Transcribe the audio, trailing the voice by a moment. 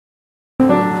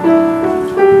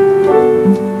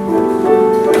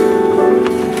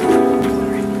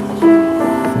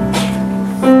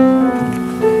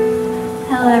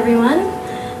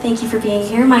Thank you for being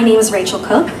here. My name is Rachel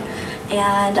Khuc,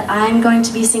 and I'm going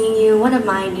to be singing you one of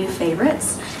my new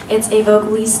favorites. It's a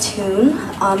vocalese tune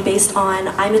based on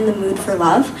I'm in the Mood for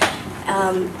Love,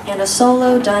 and a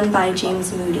solo done by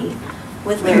James Moody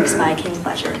with lyrics by King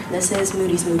Pleasure. This is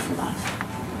Moody's Mood for Love.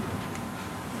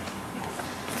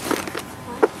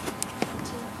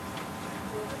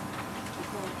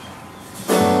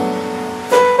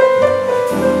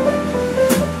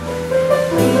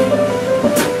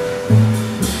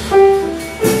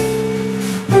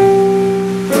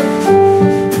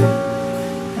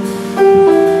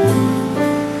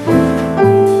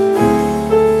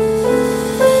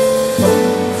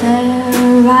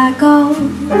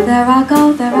 There I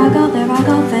go, there I go, there I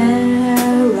go,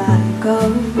 there I go.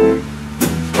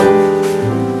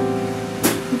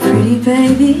 Pretty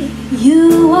baby,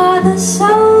 you are the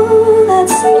soul that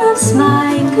loves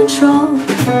my control.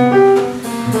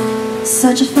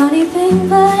 Such a funny thing,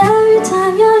 but every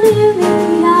time you're near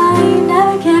me, I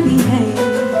never can behave.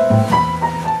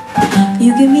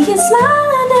 You give me a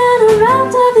smile and then I'm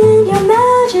wrapped up in your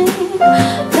magic.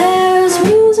 There's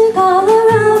music all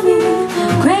around me,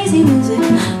 crazy music.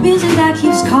 Music that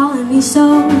keeps calling me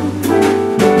so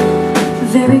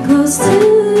very close to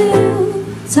you.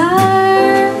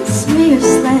 Turns me your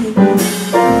slave.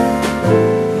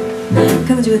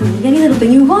 Come and do with me any little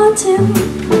thing you want to.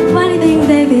 Anything,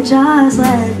 baby, just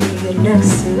let me get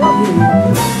next to you.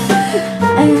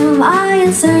 Am I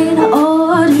insane,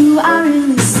 or do I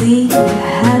really see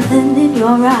heaven in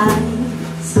your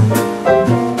eyes?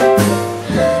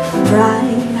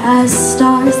 Bright as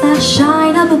stars that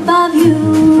shine up above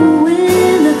you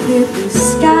in the clear blue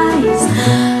skies.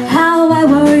 How I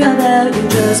worry about you,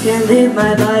 just can't live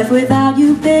my life without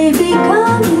you, baby.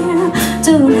 Come here,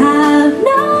 don't have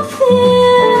no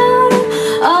fear.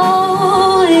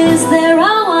 Oh, is there?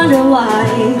 I wonder why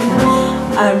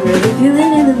I'm really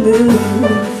feeling in the mood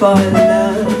for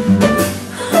love.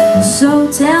 So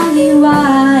tell me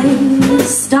why.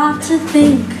 Stop to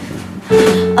think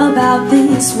about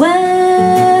this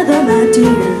weather, my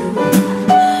dear.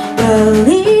 Well,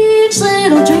 each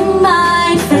little dream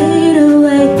might fade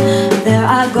away. There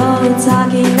I go,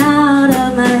 talking out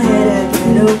of my head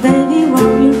again. Oh baby,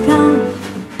 won't you come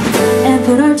and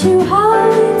put our two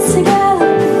hearts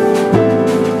together?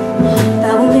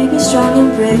 That will make me strong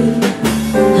and brave.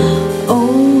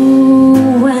 Oh,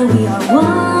 when we are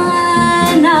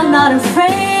one, I'm not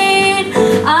afraid,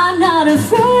 I'm not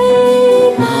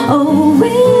afraid. Oh,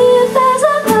 if there's a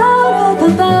cloud up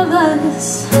above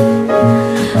us,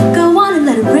 go on and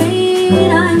let it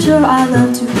rain. I'm sure our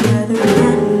love together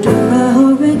can endure a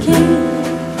hurricane.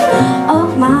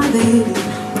 Oh my baby,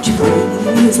 would you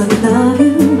please let me love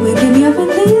you and give me a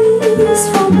release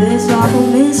from this awful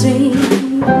misery?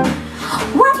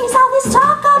 What is all this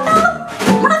talk about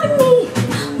loving me,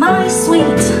 my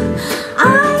sweet? I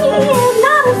am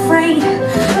not afraid,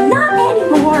 not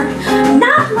anymore,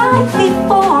 not like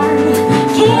before.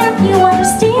 Can't you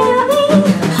understand me?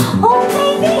 Oh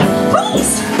baby,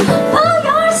 please pull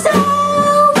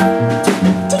yourself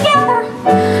together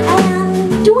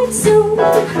and do it soon.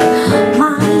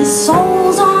 My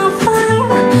soul's on fire,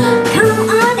 come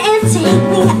on and take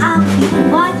me. I'll be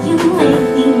what you make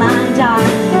me, my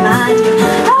darling, my dear.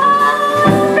 Oh,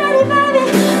 pretty baby,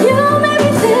 you make me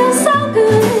feel so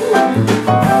good.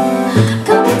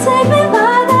 Come and take me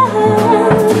by the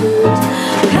hand.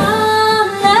 Come,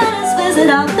 let us visit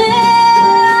out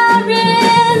there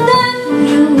in the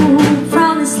new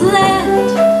promised land.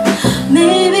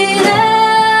 Maybe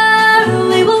there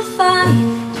we will find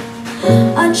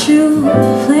a true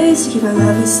place to keep our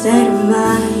lovely state of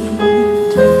mind.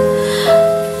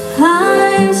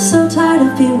 I'm so tired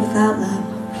of being without love,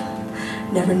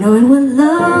 never knowing what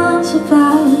love's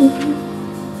about.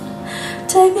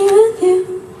 Take me with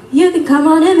you, you can come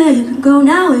on in there, you can go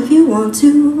now if you want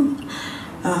to.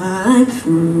 I'm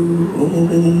through.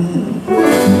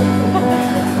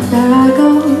 There I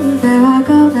go.